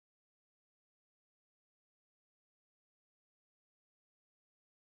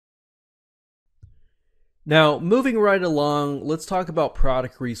Now, moving right along, let's talk about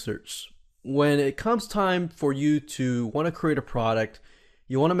product research. When it comes time for you to want to create a product,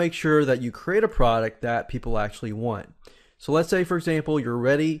 you want to make sure that you create a product that people actually want. So let's say, for example, you're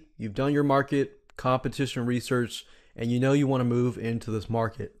ready, you've done your market competition research, and you know you want to move into this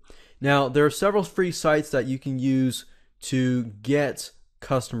market. Now, there are several free sites that you can use to get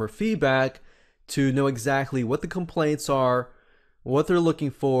customer feedback to know exactly what the complaints are, what they're looking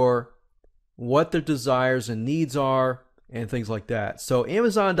for, what their desires and needs are, and things like that. So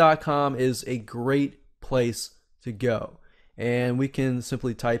Amazon.com is a great place to go. And we can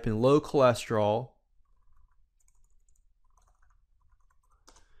simply type in low cholesterol.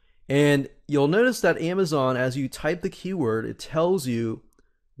 And you'll notice that Amazon, as you type the keyword, it tells you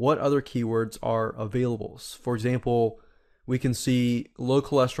what other keywords are available. For example, we can see low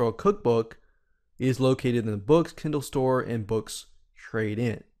cholesterol cookbook is located in the Books Kindle store and Books Trade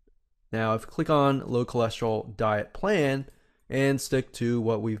In. Now, if you click on low cholesterol diet plan and stick to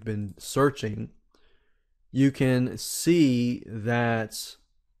what we've been searching, you can see that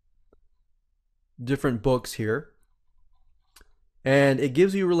different books here. And it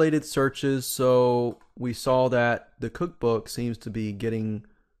gives you related searches. So we saw that the cookbook seems to be getting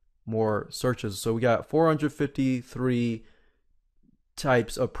more searches. So we got 453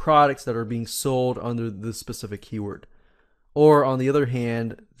 types of products that are being sold under this specific keyword. Or on the other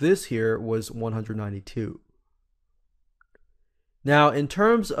hand, this here was 192. Now, in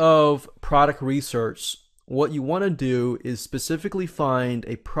terms of product research, what you want to do is specifically find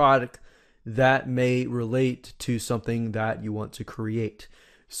a product that may relate to something that you want to create.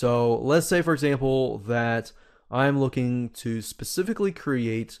 So let's say, for example, that I'm looking to specifically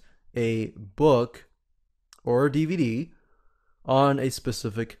create a book or a DVD on a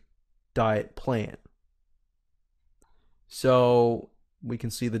specific diet plan. So we can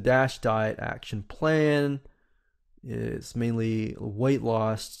see the DASH diet action plan. It's mainly weight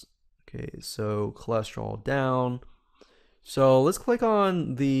loss. Okay, so cholesterol down. So let's click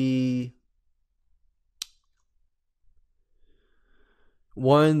on the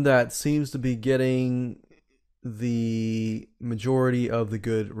one that seems to be getting the majority of the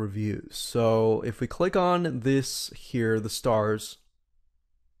good reviews. So if we click on this here, the stars,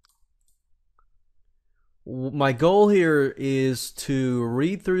 my goal here is to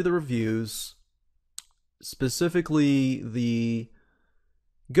read through the reviews, specifically the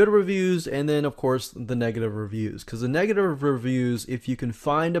good reviews, and then of course the negative reviews. Because the negative reviews, if you can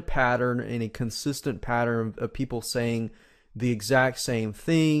find a pattern and a consistent pattern of people saying the exact same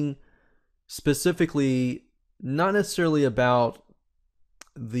thing, specifically not necessarily about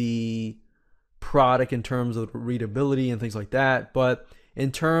the product in terms of readability and things like that, but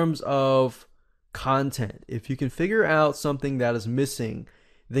in terms of content. If you can figure out something that is missing,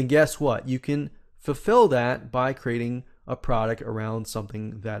 then guess what? You can fulfill that by creating a product around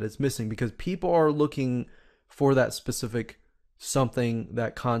something that is missing, because people are looking for that specific something,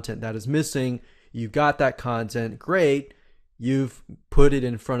 that content that is missing. You've got that content, great. You've put it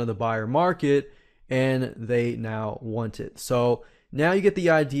in front of the buyer market and they now want it. So now you get the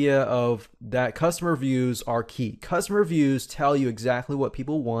idea of that customer reviews are key. Customer reviews tell you exactly what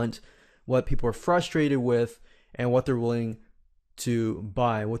people want, what people are frustrated with, and what they're willing to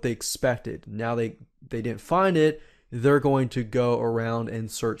buy, what they expected. Now they didn't find it, they're going to go around and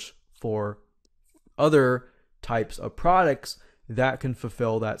search for other types of products that can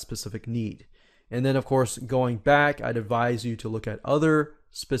fulfill that specific need. And then of course, going back, I'd advise you to look at other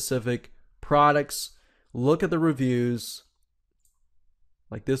specific products, look at the reviews,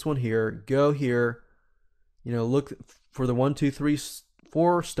 like this one here, go here, look for the 1, 2, 3,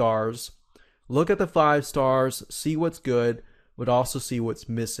 4 stars, look at the 5 stars, see what's good, but also see what's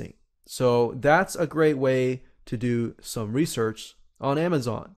missing. So that's a great way to do some research on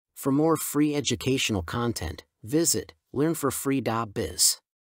Amazon. For more free educational content, visit learnforfree.biz.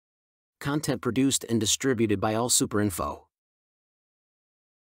 Content produced and distributed by AllSuperInfo.